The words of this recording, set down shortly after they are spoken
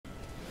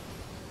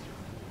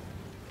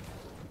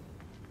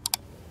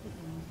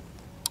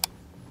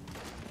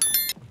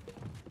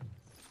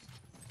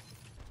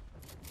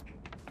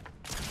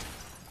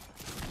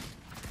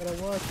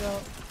Better watch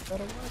out.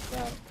 Better watch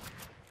out.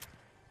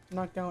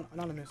 Knockdown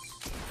anonymous.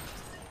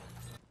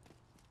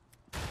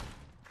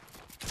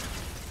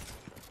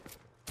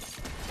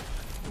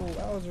 Oh,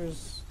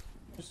 Wowzers.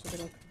 Just so they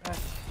don't come back.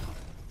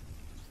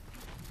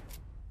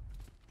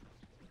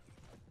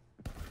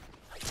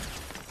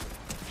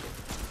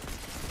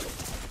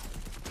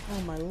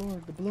 Oh my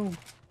lord, the bloom.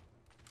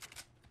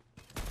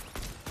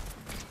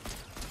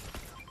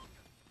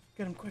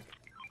 Get him quick.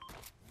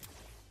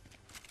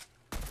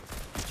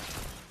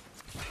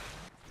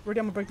 Ready,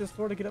 I'm gonna break this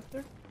floor to get up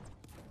there.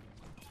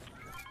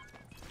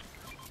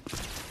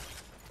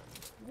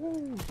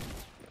 Woo!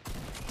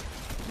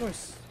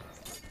 Nice.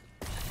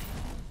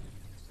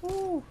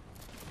 Woo!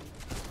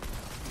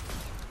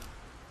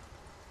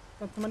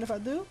 Don't mind if I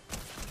do?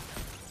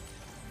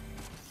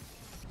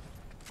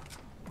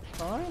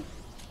 Fine.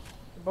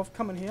 They're both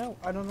coming here.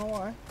 I don't know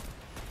why.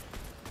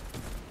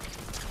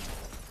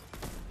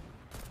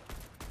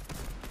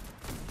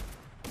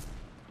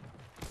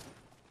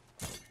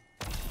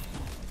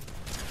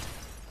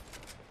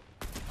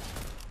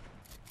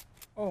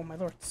 Oh my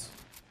lords.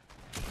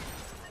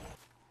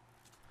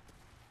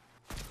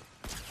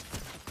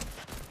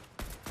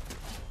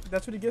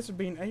 That's what he gets for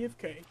being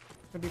AFK. It's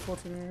gonna be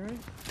 14 minutes, right?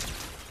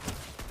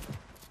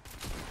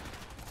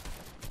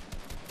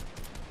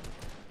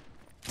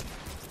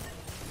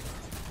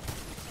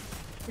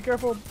 Be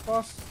careful,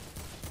 boss.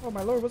 Oh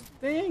my lord, what's the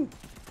thing?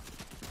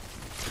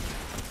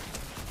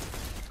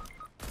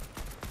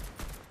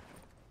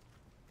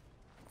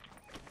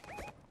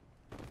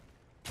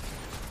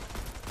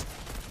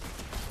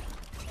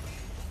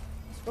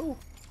 Let's go.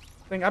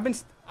 Thing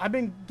I've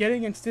been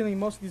getting and stealing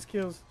most of these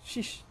kills.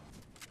 Sheesh.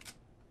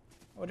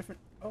 Oh, different.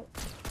 Oh.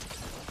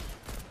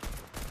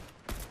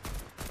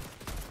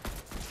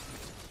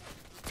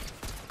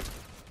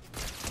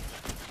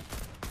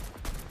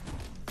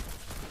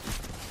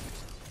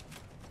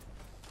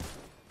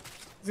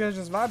 These guys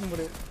just vibing with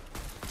it.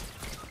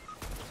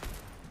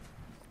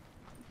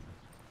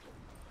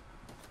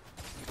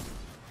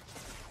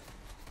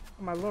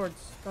 Oh my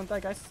lords. Don't die,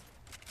 guys.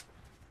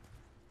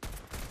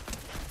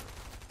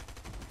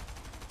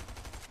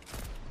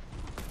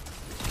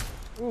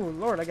 Ooh,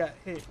 lord, I got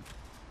hit.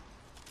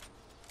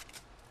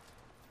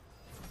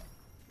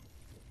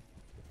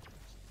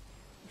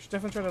 We should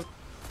definitely try to...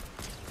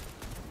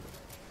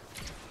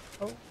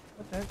 Oh,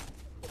 what the heck?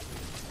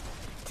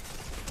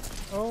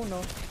 Oh,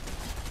 no.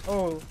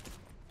 Oh,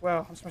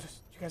 well, I'm supposed to...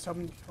 You guys help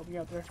me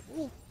out there.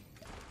 Ooh.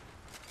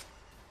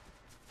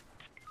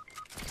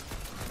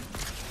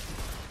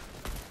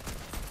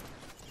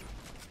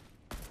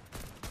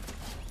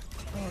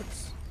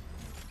 Lords.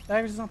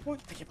 Daggers is on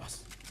point. Thank you,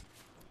 boss.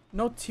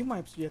 No team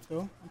wipes yet,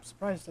 though. I'm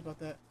surprised about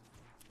that.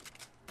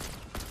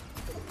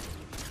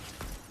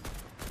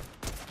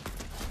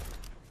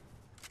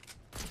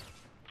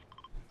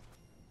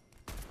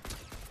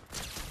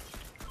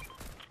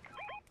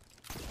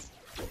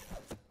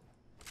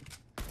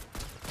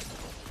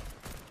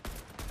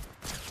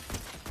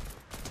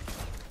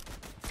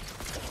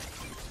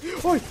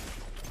 Oi!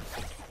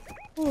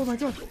 Oh my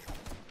god!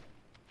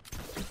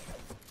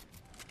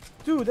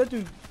 Dude, that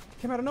dude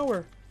came out of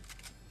nowhere.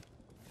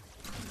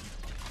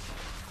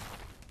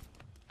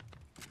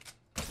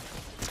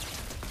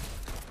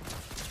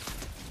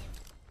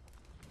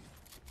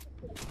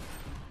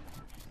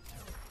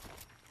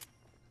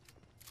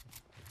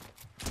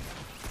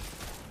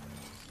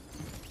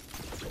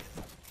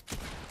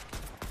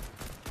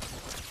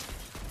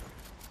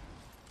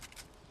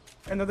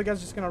 And the other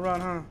guy's just gonna run,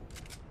 huh?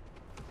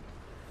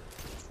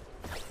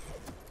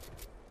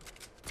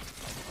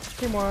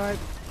 Team wide.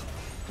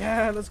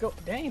 Yeah, let's go.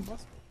 Dang,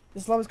 boss.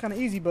 This level is kind of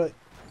easy, but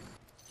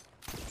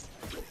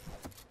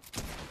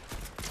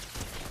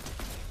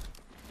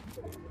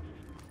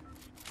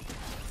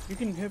you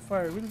can hit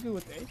fire really good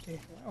with the AK.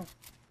 Wow.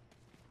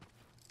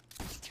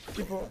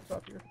 People up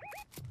top here.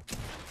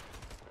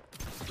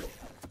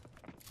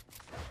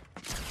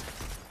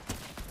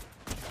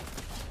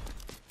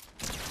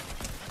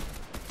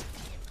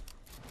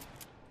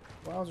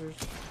 Wowzers.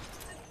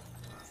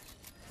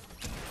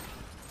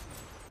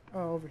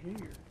 Oh, over here.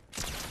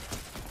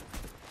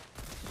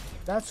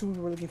 That's who we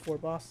were looking for,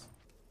 boss.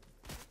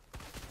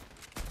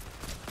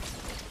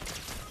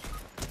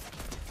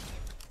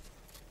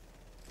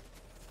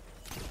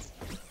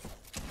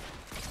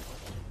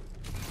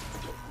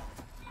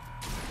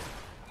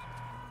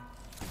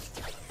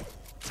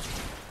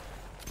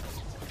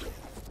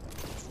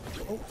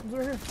 Oh, he's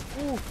right here.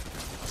 Ooh.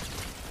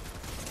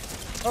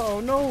 Uh oh,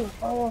 no.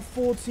 Oh, a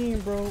full team,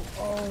 bro.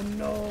 Oh,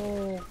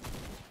 no.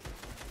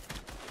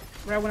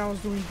 Right when I was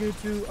doing good,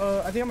 too.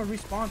 I think I'm gonna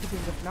respawn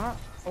because if not,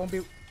 I won't be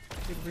able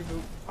to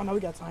reboot. Oh, no, we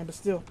got time, but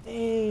still.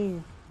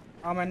 Dang.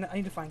 I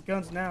need to find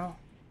guns now.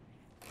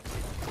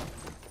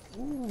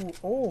 Ooh,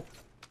 oh.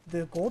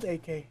 The gold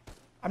AK.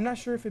 I'm not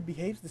sure if it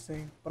behaves the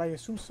same, but I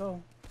assume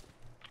so.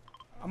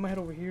 I'm gonna head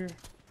over here.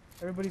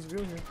 Everybody's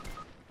real here.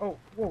 Oh,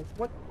 whoa,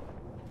 what?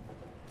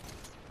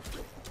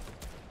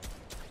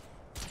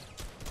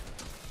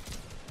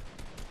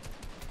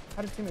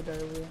 How did teammate die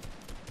over there?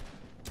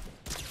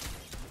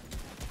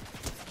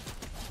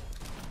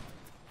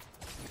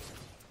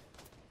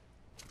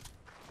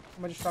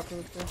 might just drop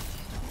it there.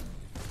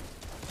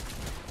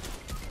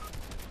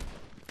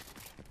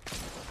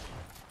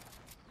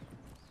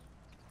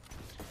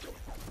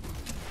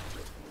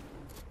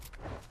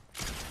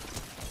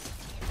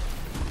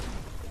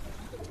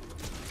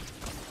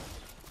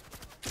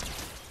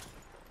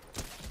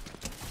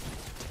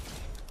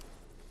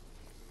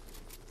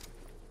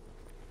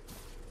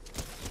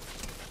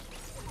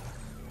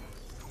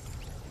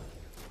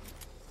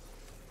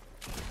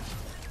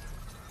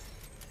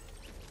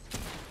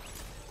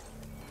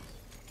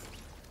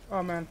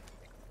 Oh man,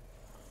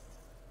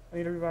 I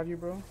need to revive you,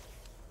 bro.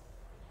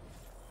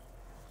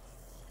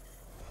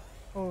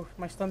 Oh,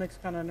 my stomach's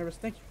kind of nervous.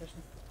 Thank you,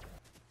 Christian.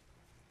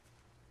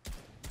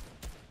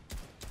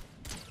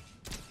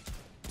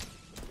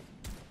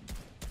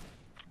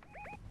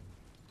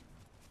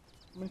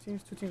 How many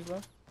teams? 2 teams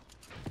left.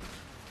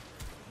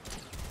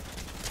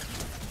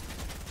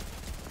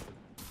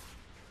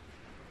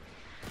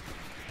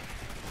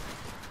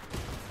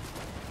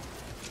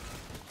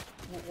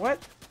 What?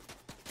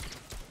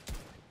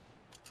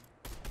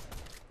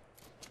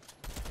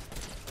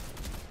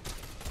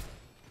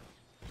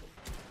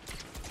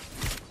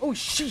 Oh,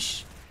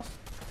 sheesh.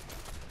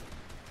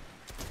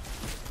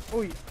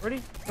 Oh, ready?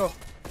 Go.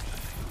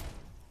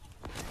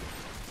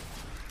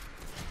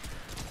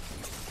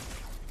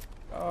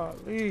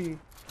 Golly.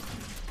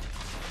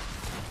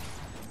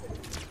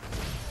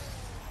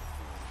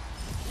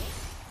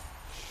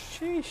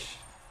 Sheesh.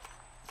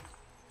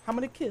 How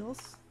many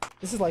kills?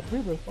 This is like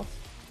rebirth, boss.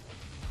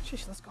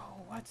 Sheesh, let's go.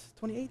 What?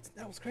 28?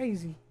 That was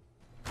crazy.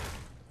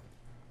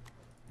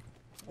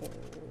 Oh.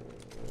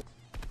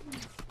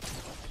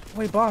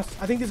 Wait, boss.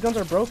 I think these guns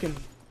are broken.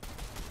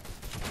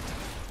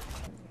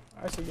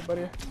 I see you,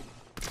 buddy.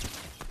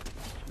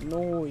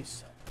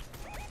 Nice.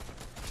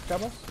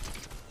 Got boss?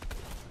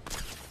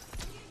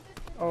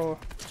 Oh.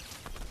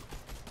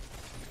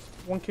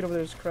 One kid over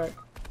there is cracked.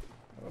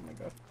 Oh my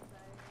god.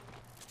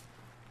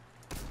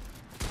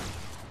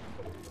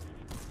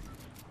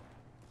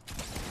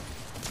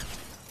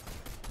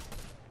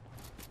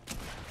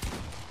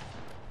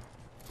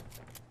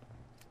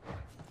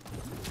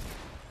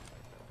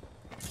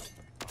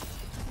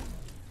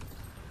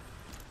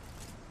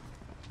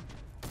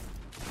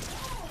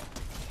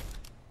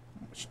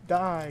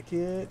 Die,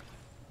 kid.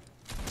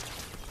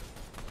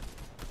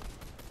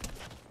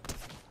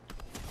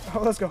 Oh,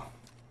 let's go.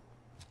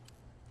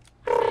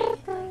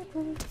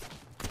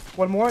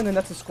 One more, and then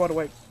that's a squad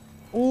away.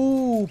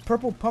 Ooh,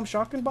 purple pump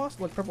shotgun,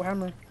 boss. Like purple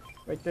hammer,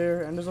 right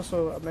there. And there's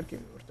also a medkit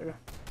right there.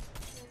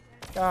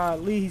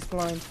 Golly, he's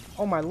blind.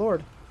 Oh my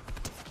lord,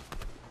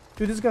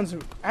 dude, this gun's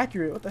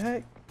accurate. What the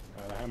heck?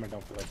 The hammer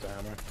don't feel like the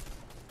hammer.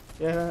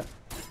 Yeah,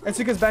 it's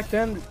because back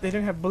then they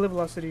didn't have bullet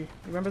velocity.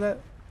 Remember that?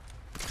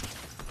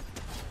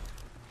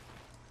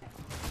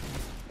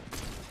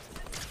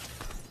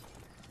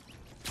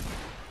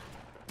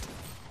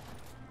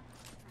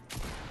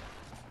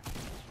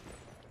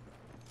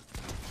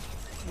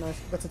 Nice.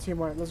 That's a team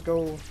wipe. Let's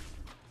go.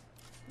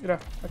 Mira,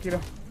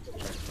 Akira. Try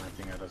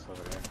sniping at us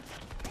over there.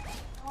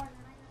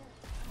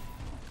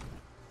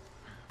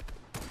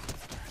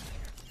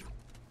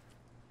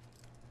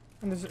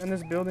 In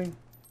this building.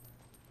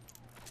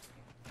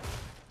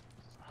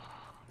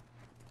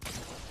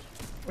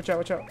 Watch out,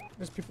 watch out.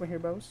 There's people in here,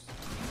 boss.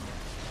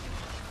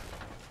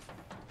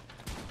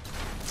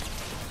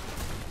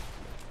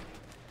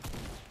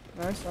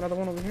 Nice. Another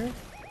one over here.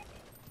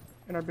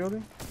 In our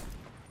building.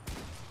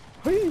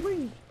 Whee,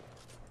 whee.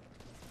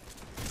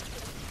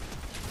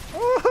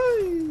 Oh,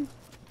 hey.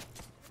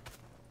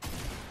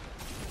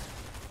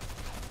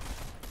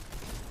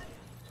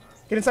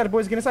 Get inside,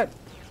 boys. Get inside.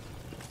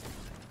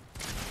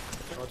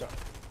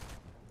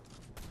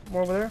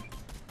 More over there.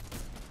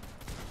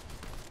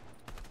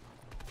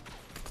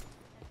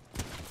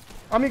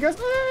 On me, guys.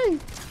 Hey.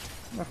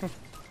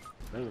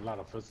 There's a lot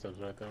of footsteps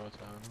right there. Watch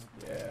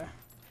out. Yeah.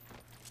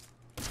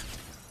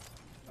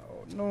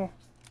 Oh no.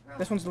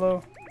 This one's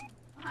low.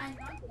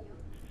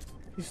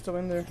 He's still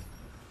in there.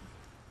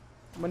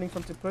 I'm waiting for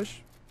him to push.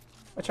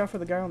 Watch out for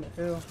the guy on the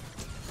hill.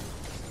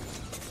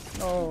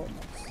 Oh.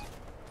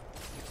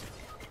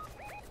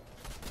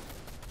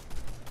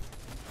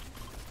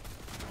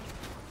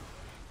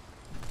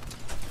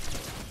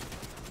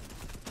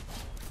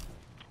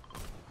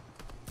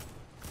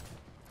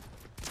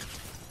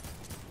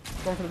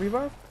 Going for the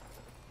revive.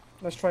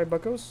 Let's try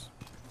Buckos.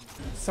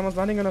 Someone's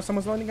landing on us.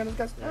 Someone's landing on us,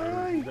 guys.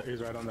 Yeah,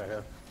 he's right on the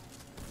hill.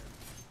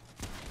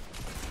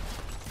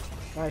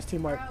 Nice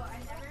teamwork.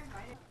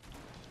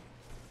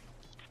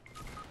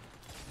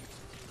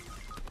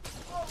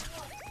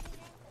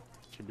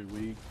 Should be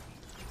weak.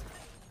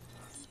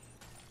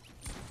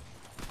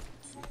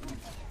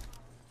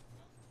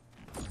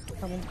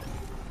 Coming.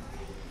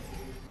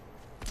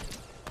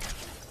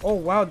 Oh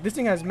wow, this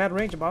thing has mad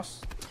range,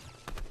 boss.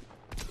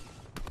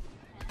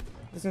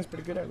 This thing's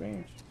pretty good at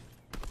range.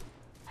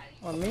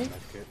 On me?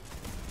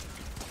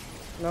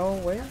 No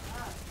way.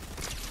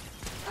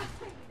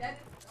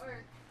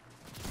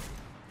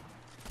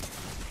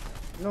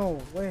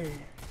 No way.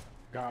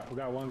 Got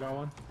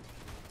one.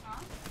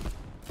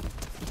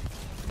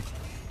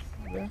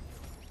 Yeah.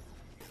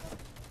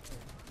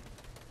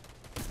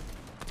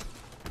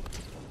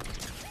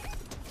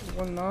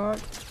 One knock.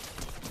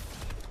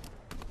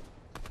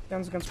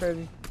 Damn, this gun's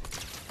crazy.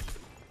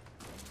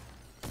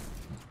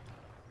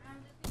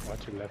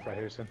 Watch your left right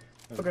here, son.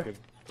 That's Okay. good.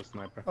 The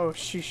sniper. Oh,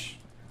 sheesh.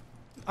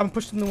 I'm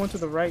pushing the one to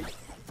the right.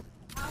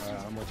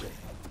 I'm with you.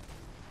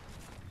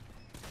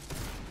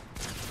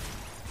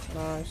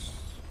 Nice.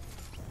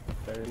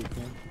 There you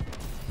can.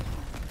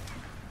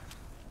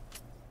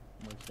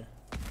 I'm with you.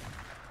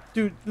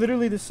 Dude,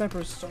 literally this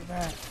sniper is so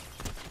bad.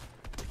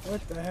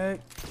 What the heck?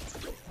 Let's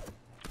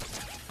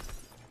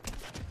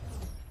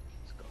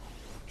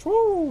go.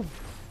 Woo!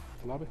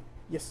 Lobby?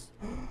 Yes.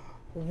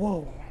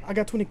 Whoa. I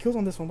got 20 kills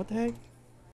on this one. What the heck?